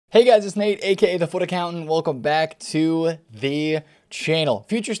Hey guys, it's Nate, aka TheFutAccountant. Welcome back to the channel.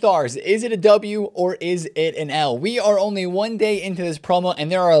 Future Stars, is it a W or is it an L? We are only one day into this promo,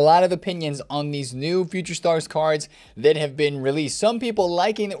 and there are a lot of opinions on these new Future Stars cards that have been released. Some people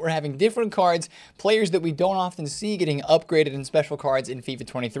liking that we're having different cards, players that we don't often see getting upgraded in special cards in FIFA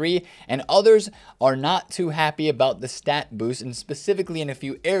 23, and others are not too happy about the stat boost, and specifically in a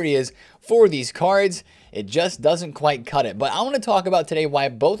few areas for these cards. It just doesn't quite cut it. But I want to talk about today why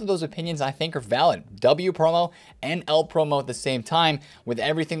both of those opinions I think are valid. W promo and L promo at the same time with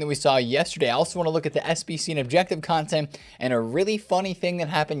everything that we saw yesterday. I also want to look at the SBC and objective content and a really funny thing that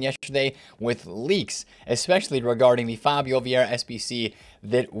happened yesterday with leaks, especially regarding the Fabio Vieira SBC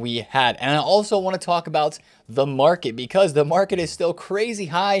that we had. And I also want to talk about the market, because the market is still crazy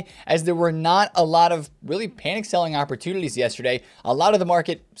high, as there were not a lot of really panic selling opportunities yesterday. A lot of the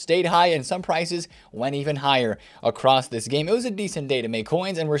market stayed high and some prices went even higher across this game. It was a decent day to make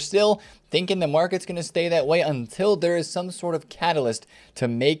coins, and we're still thinking the market's going to stay that way until there is some sort of catalyst to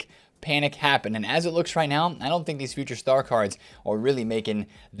make panic happen. And as it looks right now, I don't think these future star cards are really making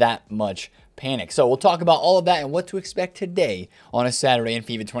that much panic. So we'll talk about all of that and what to expect today on a Saturday in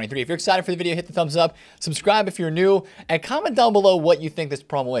FIFA 23. If you're excited for the video, hit the thumbs up, subscribe if you're new, and comment down below what you think this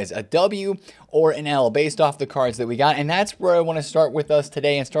promo is, a W or an L, based off the cards that we got. And that's where I want to start with us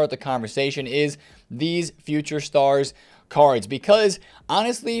today and start the conversation, is these future stars cards, because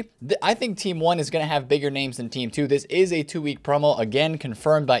honestly, I think Team 1 is going to have bigger names than Team 2. This is a 2-week promo, again,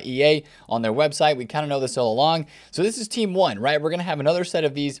 confirmed by EA on their website. We kind of know this all along. So this is Team 1, right? We're going to have another set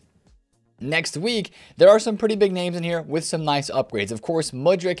of these next week. There are some pretty big names in here with some nice upgrades. Of course,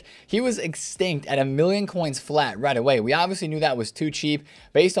 Mudryk, he was extinct at 1,000,000 coins flat right away. We obviously knew that was too cheap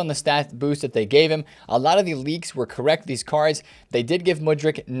based on the stat boost that they gave him. A lot of the leaks were correct. These cards, they did give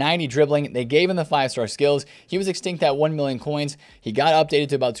Mudryk 90 dribbling. They gave him the 5-star skills. He was extinct at 1,000,000 coins. He got updated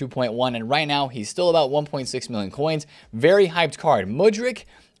to about 2.1, and right now he's still about 1.6 million coins. Very hyped card. Mudryk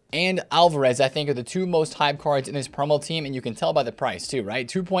and Alvarez, I think, are the two most hyped cards in this promo team, and you can tell by the price too, right?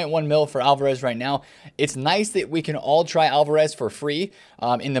 2.1 mil for Alvarez right now. It's nice that we can all try Alvarez for free.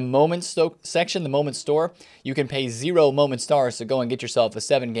 In the Moment section, the Moment store, you can pay 0 Moment stars to go and get yourself a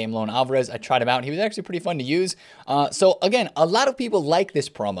 7-game loan Alvarez. I tried him out. He was actually pretty fun to use. So again, a lot of people like this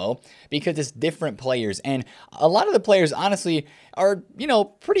promo because it's different players, and a lot of the players, honestly, are, you know,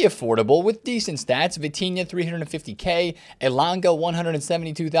 pretty affordable with decent stats. Vitinha, 350k, Elanga,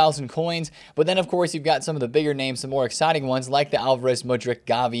 172,000 coins. But then, of course, you've got some of the bigger names, some more exciting ones like the Alvarez, Mudryk,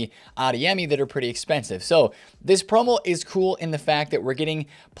 Gavi, Adeyemi that are pretty expensive. So this promo is cool in the fact that we're getting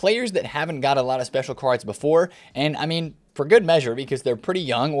players that haven't got a lot of special cards before. And I mean, for good measure, because they're pretty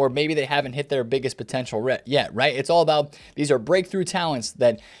young, or maybe they haven't hit their biggest potential yet, right? It's all about, these are breakthrough talents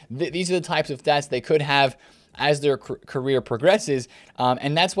that these are the types of stats they could have as their career progresses,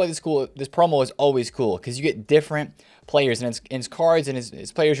 and that's why this promo is always cool, because you get different players, and it's cards and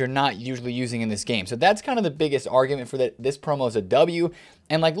it's players you're not usually using in this game. So that's kind of the biggest argument for that. This promo is a W.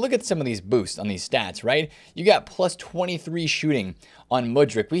 And like, look at some of these boosts on these stats, right? You got plus 23 shooting on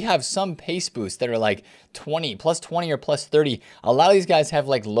Mudryk. We have some pace boosts that are like 20, plus 20 or plus 30. A lot of these guys have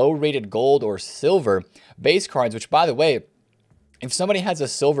like low rated gold or silver base cards, which, by the way, if somebody has a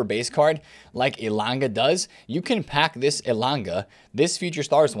silver base card like Elanga does, you can pack this Elanga, this Future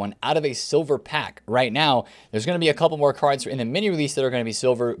Stars one, out of a silver pack right now. There's going to be a couple more cards in the mini release that are going to be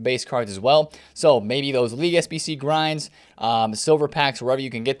silver base cards as well. So maybe those League SBC grinds, silver packs, wherever you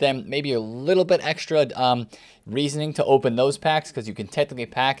can get them, maybe a little bit extra reasoning to open those packs, because you can technically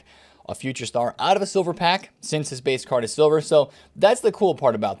pack a future star out of a silver pack since his base card is silver. So that's the cool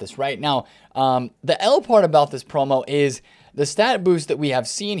part about this right now. The L part about this promo is the stat boost that we have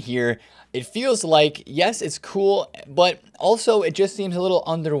seen here. It feels like, yes, it's cool, but also it just seems a little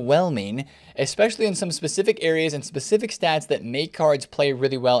underwhelming, especially in some specific areas and specific stats that make cards play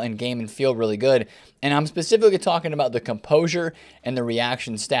really well in game and feel really good. And I'm specifically talking about the composure and the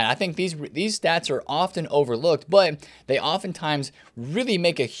reaction stat. I think these stats are often overlooked, but they oftentimes really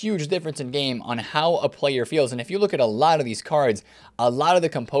make a huge difference in game on how a player feels. And if you look at a lot of these cards, a lot of the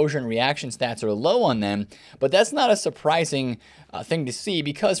composure and reaction stats are low on them, but that's not a surprising thing to see,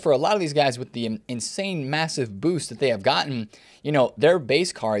 because for a lot of these guys with the insane massive boost that they have gotten, you know, their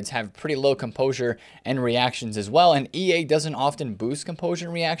base cards have pretty low composure and reactions as well. And EA doesn't often boost composure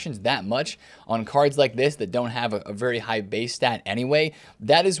and reactions that much on cards like this that don't have a very high base stat anyway.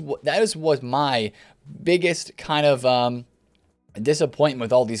 That is what my biggest kind of disappointment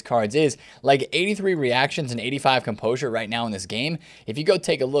with all these cards is like 83 reactions and 85 composure right now in this game. If you go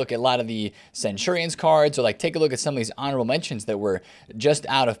take a look at a lot of the Centurions cards, or like take a look at some of these honorable mentions that were just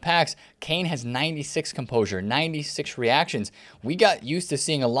out of packs, Kane has 96 composure, 96 reactions. We got used to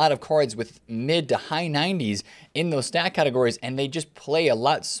seeing a lot of cards with mid to high 90s in those stat categories, and they just play a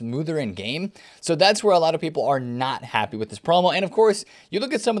lot smoother in game. So that's where a lot of people are not happy with this promo. And of course, you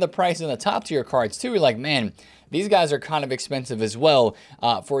look at some of the prices in the top tier cards too, you're like, man, these guys are kind of expensive as well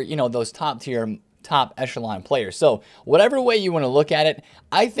for, you know, those top echelon players. So whatever way you want to look at it,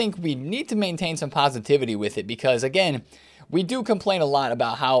 I think we need to maintain some positivity with it, because again, we do complain a lot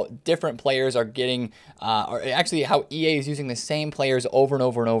about how different players are getting, or actually how EA is using the same players over and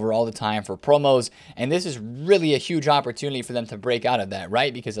over and over all the time for promos. And this is really a huge opportunity for them to break out of that,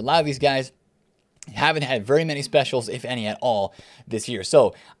 right? Because a lot of these guys haven't had very many specials, if any at all, this year.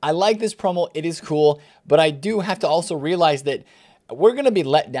 So I like this promo. It is cool, but I do have to also realize that we're going to be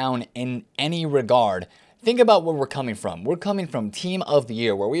let down in any regard. Think about where we're coming from. We're coming from Team of the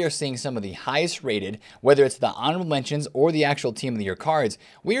Year, where we are seeing some of the highest rated, whether it's the honorable mentions or the actual Team of the Year cards.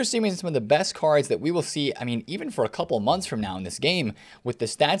 We are seeing some of the best cards that we will see, I mean, even for a couple months from now in this game, with the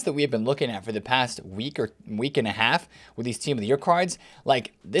stats that we have been looking at for the past week or week and a half with these Team of the Year cards.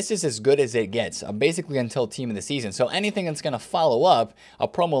 Like, this is as good as it gets, basically until Team of the Season. So anything that's going to follow up a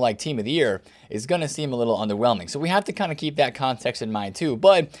promo like Team of the Year is going to seem a little underwhelming. So we have to kind of keep that context in mind too.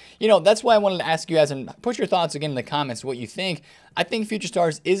 But, you know, that's why I wanted to ask you guys, and put your thoughts again in the comments what you think. I think Future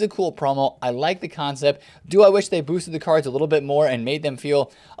Stars is a cool promo. I like the concept. Do I wish they boosted the cards a little bit more and made them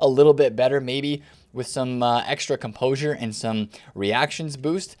feel a little bit better, maybe with some extra composure and some reactions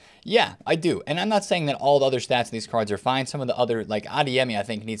boost? Yeah, I do. And I'm not saying that all the other stats in these cards are fine. Some of the other, like Adeyemi, I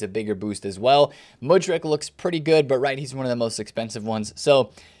think needs a bigger boost as well. Mudryk looks pretty good, but right, he's one of the most expensive ones.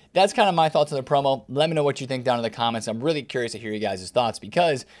 So that's kind of my thoughts on the promo. Let me know what you think down in the comments. I'm really curious to hear you guys' thoughts,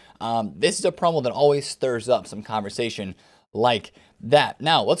 because this is a promo that always stirs up some conversation like that.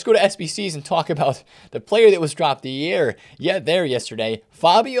 Now, let's go to SBCs and talk about the player that was dropped yesterday,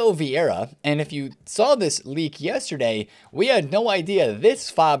 Fabio Vieira. And if you saw this leak yesterday, we had no idea this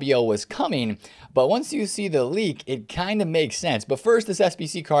Fabio was coming. But once you see the leak, it kind of makes sense. But first, this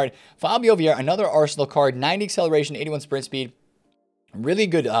SBC card, Fabio Vieira, another Arsenal card, 90 acceleration, 81 sprint speed. Really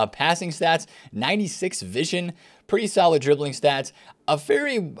good passing stats, 96 vision, pretty solid dribbling stats, a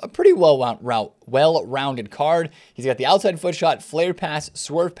pretty well-rounded card. He's got the outside foot shot, flare pass,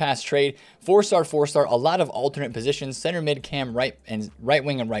 swerve pass trade, 4-star, a lot of alternate positions, center, mid, cam, right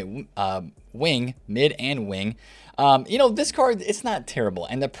wing, and right wing, mid and wing. You know, this card, it's not terrible.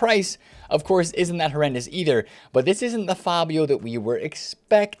 And the price, of course, isn't that horrendous either. But this isn't the Fabio that we were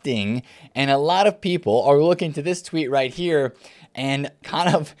expecting. And a lot of people are looking to this tweet right here, and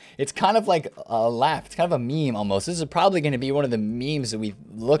it's kind of like a laugh. It's kind of a meme almost. This is probably going to be one of the memes that we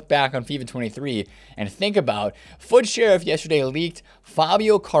look back on FIFA 23 and think about. Foot Sheriff yesterday leaked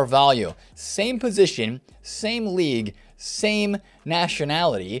Fabio Carvalho. Same position, same league, same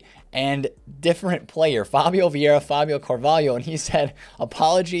nationality, and different player. Fabio Vieira, Fabio Carvalho, and he said,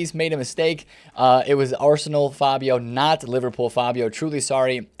 apologies, made a mistake. It was Arsenal Fabio, not Liverpool Fabio. Truly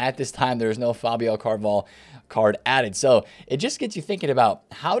sorry. At this time, there is no Fabio Carvalho card added. So it just gets you thinking about,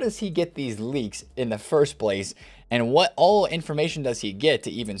 how does he get these leaks in the first place, and what all information does he get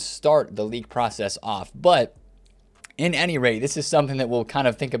to even start the leak process off? But in any rate, this is something that we'll kind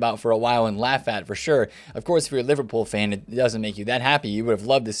of think about for a while and laugh at for sure. Of course, if you're a Liverpool fan, it doesn't make you that happy. You would have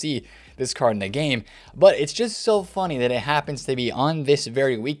loved to see this card in the game. But it's just so funny that it happens to be on this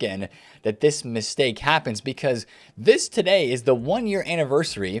very weekend that this mistake happens, because this today is the 1-year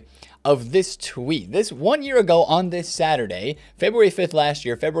anniversary of this tweet. This 1 year ago on this Saturday, February 5th last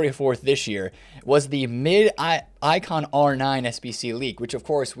year, February 4th this year, was the mid-icon R9 SBC leak, which of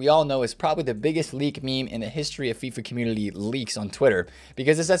course we all know is probably the biggest leak meme in the history of FIFA community leaks on Twitter,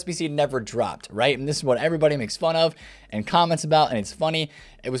 because this SBC never dropped, right? And this is what everybody makes fun of and comments about, and it's funny.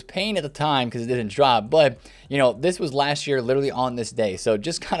 It was pain at the time because it didn't drop, but you know, this was last year literally on this day. So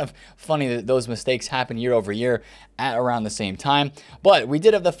just kind of funny that those mistakes happen year over year at around the same time. But we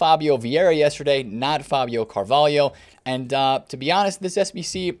did have the Fabio Vieira yesterday, not Fabio Carvalho. And to be honest, this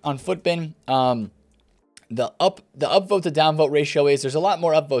SBC on Futbin, the upvote to downvote ratio is, there's a lot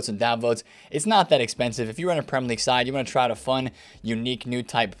more upvotes than downvotes. It's not that expensive. If you're on a Premier League side, you want to try out a fun, unique, new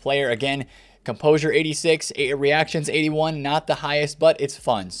type player. Again, composure 86, reactions 81, not the highest, but it's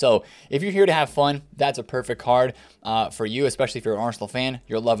fun. So if you're here to have fun, that's a perfect card for you, especially if you're an Arsenal fan.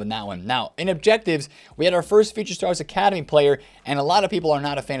 You're loving that one. Now, in objectives, we had our first Future Stars Academy player, and a lot of people are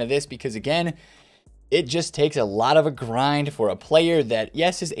not a fan of this because, again, It just takes a lot of a grind for a player that,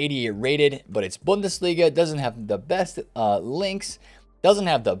 yes, is 88 rated, but it's Bundesliga, doesn't have the best links, doesn't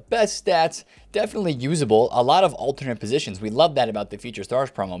have the best stats, definitely usable, a lot of alternate positions. We love that about the Future Stars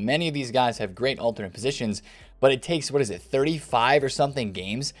promo. Many of these guys have great alternate positions, but it takes, 35 or something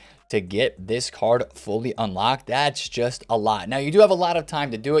games to get this card fully unlocked. That's just a lot. Now, you do have a lot of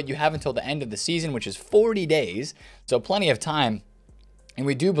time to do it. You have until the end of the season, which is 40 days, so plenty of time. And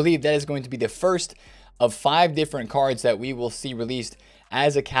we do believe that is going to be the first of 5 different cards that we will see released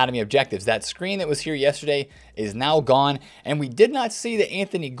as Academy objectives. That screen that was here yesterday is now gone, and we did not see the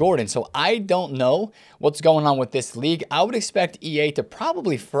Anthony Gordon, so I don't know what's going on with this league. I would expect EA to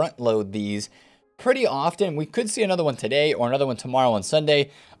probably front load these pretty often. We could see another one today or another one tomorrow on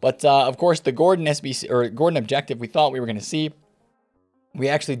Sunday, but of course the Gordon SBC or Gordon objective we thought we were going to see, we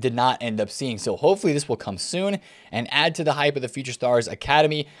actually did not end up seeing. So hopefully this will come soon and add to the hype of the Future Stars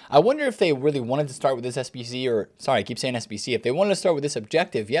Academy. I wonder if they really wanted to start with this SBC, or sorry, I keep saying SBC, if they wanted to start with this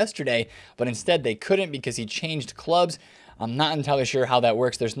objective yesterday, but instead they couldn't because he changed clubs. I'm not entirely sure how that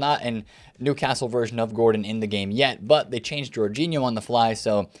works. There's not a Newcastle version of Gordon in the game yet, but they changed Jorginho on the fly,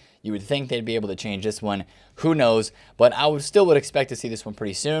 so you would think they'd be able to change this one. Who knows? But I still would expect to see this one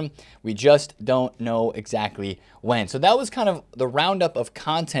pretty soon. We just don't know exactly when. So that was kind of the roundup of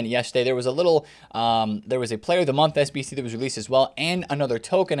content yesterday. There was a little, there was a Player of the Month SBC that was released as well, and another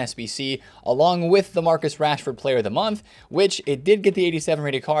token SBC along with the Marcus Rashford Player of the Month, which it did get the 87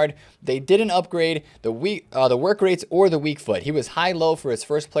 rated card. They didn't upgrade the work rates or the weak foot. He was high-low for his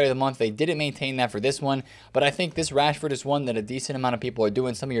first Player of the Month. They didn't maintain that for this one, but I think this Rashford is one that a decent amount of people are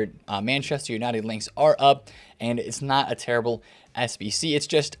doing. Some of your Manchester United links are up, and it's not a terrible SBC. It's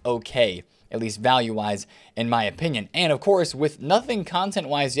just okay, at least value-wise, in my opinion. And of course, with nothing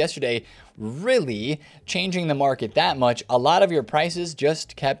content-wise yesterday really changing the market that much, a lot of your prices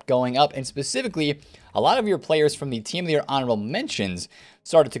just kept going up, and specifically, a lot of your players from the Team of the Year honorable mentions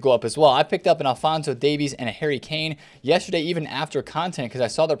started to go up as well. I picked up an Alphonso Davies and a Harry Kane yesterday, even after content, because I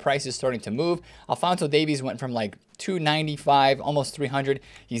saw the prices starting to move. Alphonso Davies went from like 295, almost 300.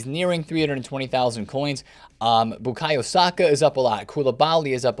 He's nearing 320,000 coins. Bukayo Saka is up a lot.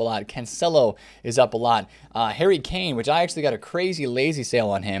 Koulibaly is up a lot. Cancelo is up a lot. Harry Kane, which I actually got a crazy lazy sale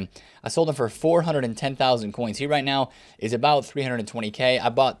on him. I sold him for 410,000 coins. He right now is about 320K. I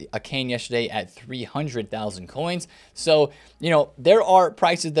bought a Kane yesterday at 300,000 coins. So, you know, there are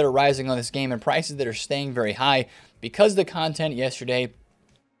prices that are rising on this game and prices that are staying very high because the content yesterday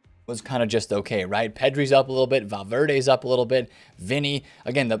was kind of just okay, right? Pedri's up a little bit, Valverde's up a little bit, Vinny.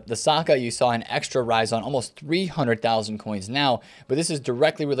 Again, the Saka you saw an extra rise on, almost 300,000 coins now, but this is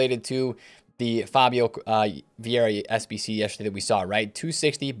directly related to the Fabio Vieira SBC yesterday that we saw, right?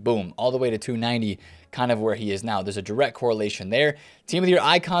 260, boom, all the way to 290, kind of where he is now. There's a direct correlation there. Team of the Year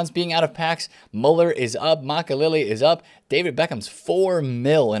icons being out of packs. Muller is up. Makaleli is up. David Beckham's 4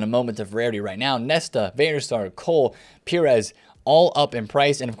 mil in a moment of rarity right now. Nesta, Van der Sar, Cole, Pires, all up in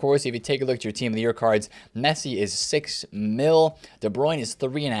price. And of course, if you take a look at your Team of the Year cards, Messi is 6 mil. De Bruyne is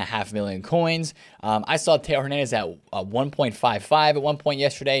 3.5 million coins. I saw Teo Hernandez at 1.55 at one point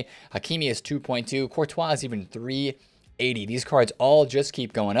yesterday. Hakimi is 2.2. Courtois is even 3.80. These cards all just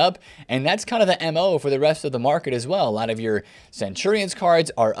keep going up, and that's kind of the MO for the rest of the market as well. A lot of your Centurions cards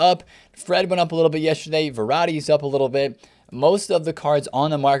are up. Fred went up a little bit yesterday. Verratti's up a little bit. Most of the cards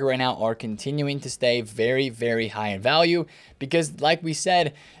on the market right now are continuing to stay very, very high in value because, like we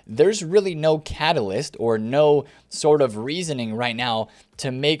said, there's really no catalyst or no sort of reasoning right now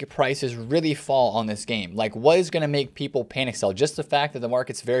to make prices really fall on this game. Like, what is going to make people panic sell? Just the fact that the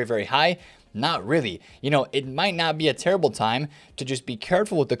market's very, very high? Not really. You know, it might not be a terrible time to just be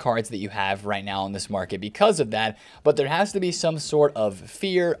careful with the cards that you have right now in this market because of that, but there has to be some sort of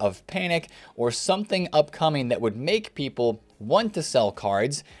fear, of panic, or something upcoming that would make people want to sell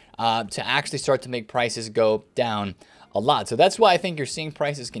cards to actually start to make prices go down a lot. So that's why I think you're seeing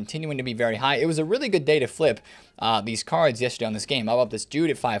prices continuing to be very high. It was a really good day to flip these cards yesterday on this game. I bought this dude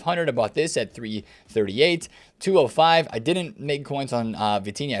at 500. I bought this at 338, 205. I didn't make coins on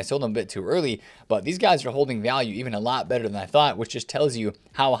Vitinha. I sold them a bit too early, but these guys are holding value even a lot better than I thought, which just tells you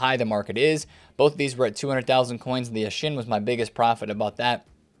how high the market is. Both of these were at 200,000 coins. The Yashin was my biggest profit about that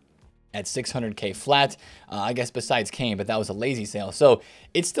at 600K flat, I guess besides Kane, but that was a lazy sale. So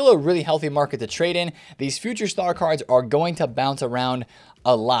it's still a really healthy market to trade in. These future star cards are going to bounce around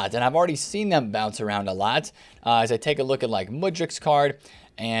a lot, and I've already seen them bounce around a lot as I take a look at like Mudrik's card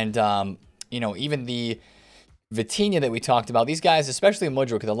and, you know, even the Vitinha that we talked about, these guys, especially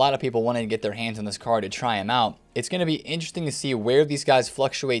Mudro, because a lot of people wanted to get their hands on this card to try him out. It's going to be interesting to see where these guys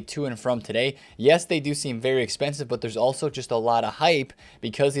fluctuate to and from today. Yes, they do seem very expensive, but there's also just a lot of hype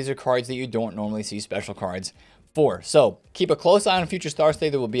because these are cards that you don't normally see special cards for. So keep a close eye on Future Stars today.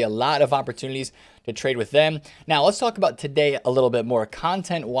 There will be a lot of opportunities to trade with them. Now let's talk about today a little bit more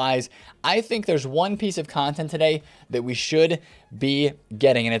content wise. I think there's one piece of content today that we should be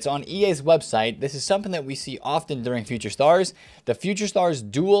getting, and it's on EA's website. This is something that we see often during Future Stars, the Future Stars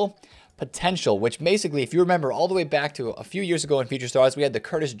Dual Potential, which basically, if you remember all the way back to a few years ago in Future Stars, we had the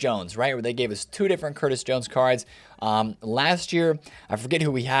Curtis Jones, right, where they gave us 2 different Curtis Jones cards. Last year, I forget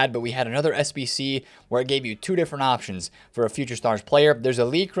who we had, but we had another SBC where it gave you 2 different options for a Future Stars player. There's a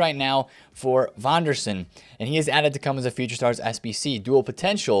leak right now for Vonderson, and he is added to come as a Future Stars SBC, Dual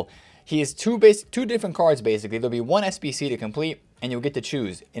Potential. He has 2 different cards, basically. There'll be 1 SBC to complete, and you'll get to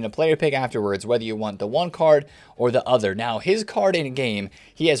choose in a player pick afterwards whether you want the one card or the other. Now, his card in game,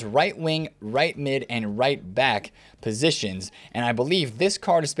 he has right wing, right mid, and right back positions, and I believe this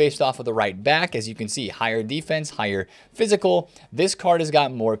card is based off of the right back. As you can see, higher defense, higher physical. This card has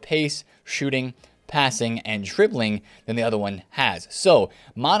got more pace, shooting, passing, and dribbling than the other one has. So,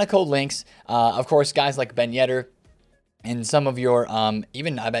 Monaco links, of course, guys like Ben Yedder, and some of your,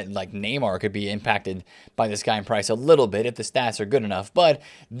 even I bet like Neymar could be impacted by this guy in price a little bit if the stats are good enough. But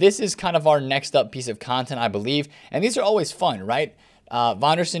this is kind of our next up piece of content, I believe. And these are always fun, right?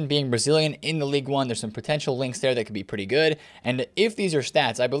 Vonderson being Brazilian in the League One, there's some potential links there that could be pretty good. And if these are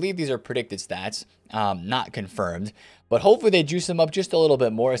stats, I believe these are predicted stats, not confirmed. But hopefully they juice him up just a little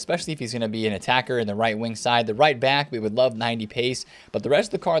bit more, especially if he's going to be an attacker in the right wing side. The right back, we would love 90 pace, but the rest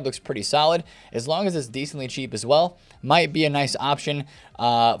of the card looks pretty solid. As long as it's decently cheap as well, might be a nice option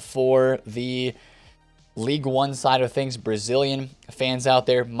for the League One side of things. Brazilian fans out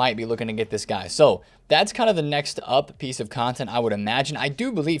there might be looking to get this guy. So that's kind of the next up piece of content, I would imagine. I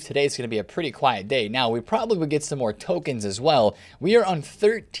do believe today is going to be a pretty quiet day. Now, we probably would get some more tokens as well. We are on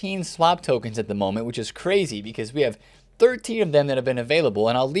 13 swap tokens at the moment, which is crazy because we have 13 of them that have been available,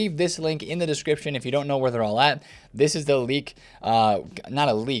 and I'll leave this link in the description if you don't know where they're all at. This is the leak, not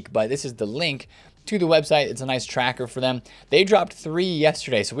a leak, but this is the link to the website. It's a nice tracker for them. They dropped 3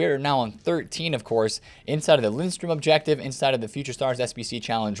 yesterday, so we are now on 13, of course, inside of the Lindstrom objective, inside of the Future Stars SBC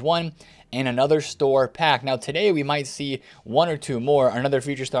Challenge 1, and another store pack. Now, today we might see 1 or 2 more. Another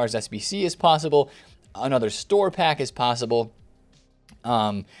Future Stars SBC is possible. Another store pack is possible.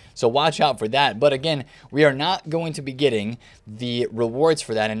 So watch out for that. But again, we are not going to be getting the rewards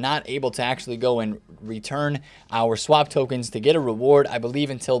for that and not able to actually go and return our swap tokens to get a reward, I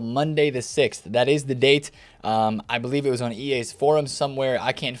believe, until Monday the 6th. That is the date. I believe it was on EA's forum somewhere.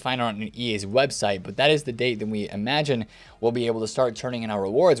 I can't find it on EA's website, but that is the date that we imagine we'll be able to start turning in our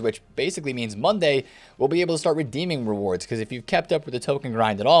rewards, which basically means Monday we'll be able to start redeeming rewards. Because if you've kept up with the token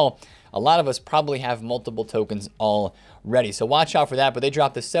grind at all, a lot of us probably have multiple tokens already. So watch out for that. But they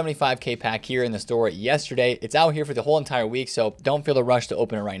dropped the 75k pack here in the store yesterday. It's out here for the whole entire week, so don't feel the rush to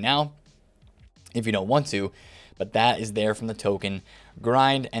open it right now if you don't want to. But that is there from the token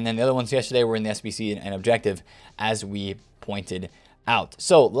grind. And then the other ones yesterday were in the SBC and objective, as we pointed out.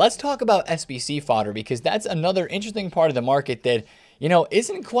 So let's talk about SBC fodder, because that's another interesting part of the market that, you know,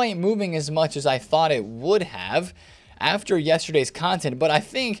 isn't quite moving as much as I thought it would have after yesterday's content. But I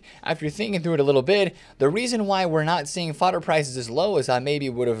think after thinking through it a little bit, the reason why we're not seeing fodder prices as low as I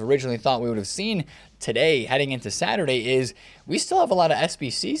maybe would have originally thought we would have seen today heading into Saturday is we still have a lot of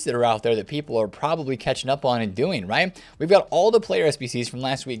SBCs that are out there that people are probably catching up on and doing, right? We've got all the player SBCs from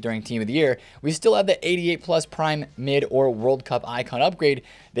last week during Team of the Year. We still have the 88 plus prime mid or World Cup icon upgrade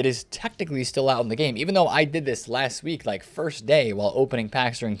that is technically still out in the game. Even though I did this last week, like first day while opening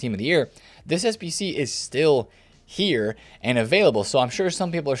packs during Team of the Year, this SBC is still here and available. So I'm sure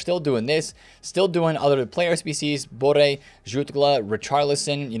some people are still doing this, still doing other player SBCs, Borre, Jutgla,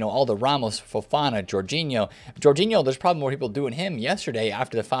 Richarlison, you know, all the Ramos, Fofana, Jorginho. Jorginho, there's probably more people doing him yesterday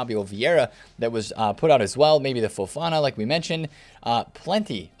after the Fabio Vieira that was put out as well. Maybe the Fofana, like we mentioned.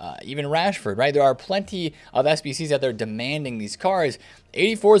 Plenty, even Rashford, right? There are plenty of SBCs out there demanding these cards.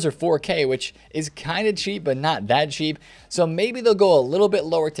 84s are 4K, which is kind of cheap, but not that cheap. So maybe they'll go a little bit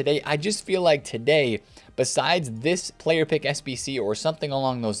lower today. I just feel like today, besides this player pick SBC or something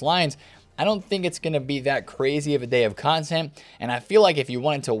along those lines, I don't think it's going to be that crazy of a day of content. And I feel like if you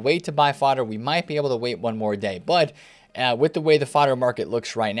wanted to wait to buy fodder, we might be able to wait one more day. But with the way the fodder market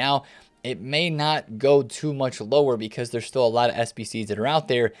looks right now, it may not go too much lower because there's still a lot of SBCs that are out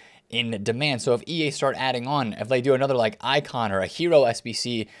there in demand. So if EA start adding on, if they do another like icon or a hero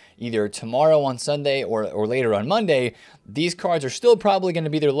SBC either tomorrow on Sunday or later on Monday, these cards are still probably going to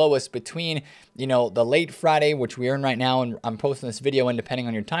be their lowest between, you know, the late Friday, which we are in right now, and I'm posting this video in depending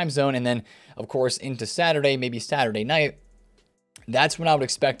on your time zone, and then of course into Saturday, maybe Saturday night. That's when I would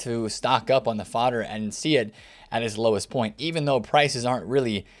expect to stock up on the fodder and see it at its lowest point, even though prices aren't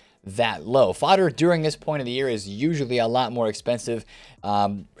really that low. Fodder during this point of the year is usually a lot more expensive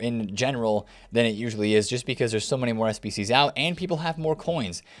in general than it usually is, just because there's so many more SBCs out and people have more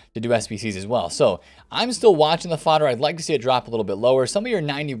coins to do SBCs as well. So I'm still watching the fodder. I'd like to see it drop a little bit lower. Some of your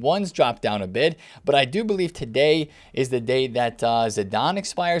 91s drop down a bit, but I do believe today is the day that Zidane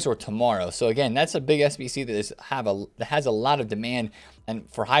expires, or tomorrow. So again, that's a big SBC that has a lot of demand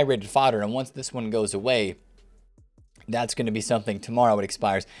and for high rated fodder. And once this one goes away, that's going to be something tomorrow it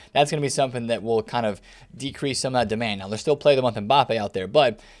expires. That's going to be something that will kind of decrease some of that demand. Now, there's still play of the month Mbappe out there,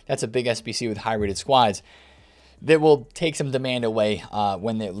 but that's a big SBC with high rated squads that will take some demand away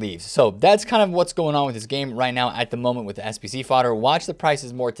when it leaves. So that's kind of what's going on with this game right now at the moment with the SBC fodder. Watch the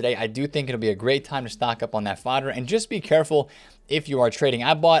prices more today. I do think it'll be a great time to stock up on that fodder, and just be careful if you are trading.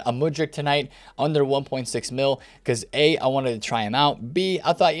 I bought a Mudryk tonight under 1.6 mil because A, I wanted to try him out. B,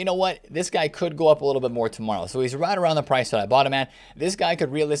 I thought, you know what, this guy could go up a little bit more tomorrow. So he's right around the price that I bought him at. This guy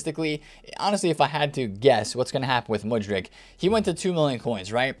could realistically, honestly, if I had to guess what's going to happen with Mudryk, he went to 2 million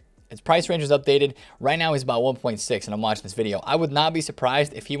coins, right? His price range was updated. Right now he's about 1.6, and I'm watching this video. I would not be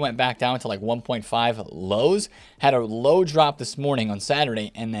surprised if he went back down to like 1.5 lows, had a low drop this morning on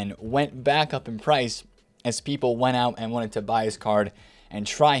Saturday, and then went back up in price as people went out and wanted to buy his card and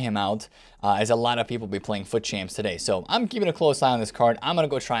try him out, as a lot of people will be playing FUT Champs today. So I'm keeping a close eye on this card. I'm going to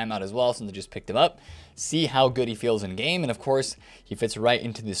go try him out as well since I just picked him up, see how good he feels in game, and of course, he fits right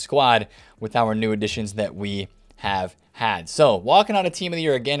into the squad with our new additions that we have had. So walking out of Team of the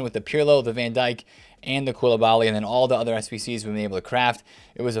Year again with the Pirlo, the Van Dijk, and the Koulibaly, and then all the other SBCs we've been able to craft.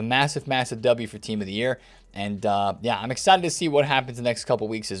 It was a massive, massive W for Team of the Year. And yeah, I'm excited to see what happens the next couple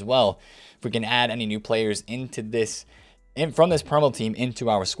weeks as well. If we can add any new players into this, from this promo team into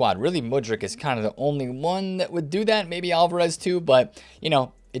our squad. Really, Mudryk is kind of the only one that would do that. Maybe Alvarez too, but you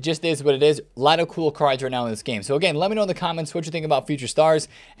know, it just is what it is. A lot of cool cards right now in this game. So again, let me know in the comments what you think about future stars,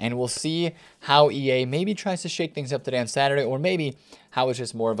 and we'll see how EA maybe tries to shake things up today on Saturday, or maybe how it's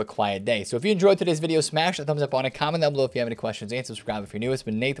just more of a quiet day. So if you enjoyed today's video, smash a thumbs up on it, comment down below if you have any questions, and subscribe if you're new. It's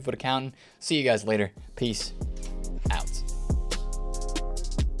been TheFutAccountant. See you guys later. Peace out.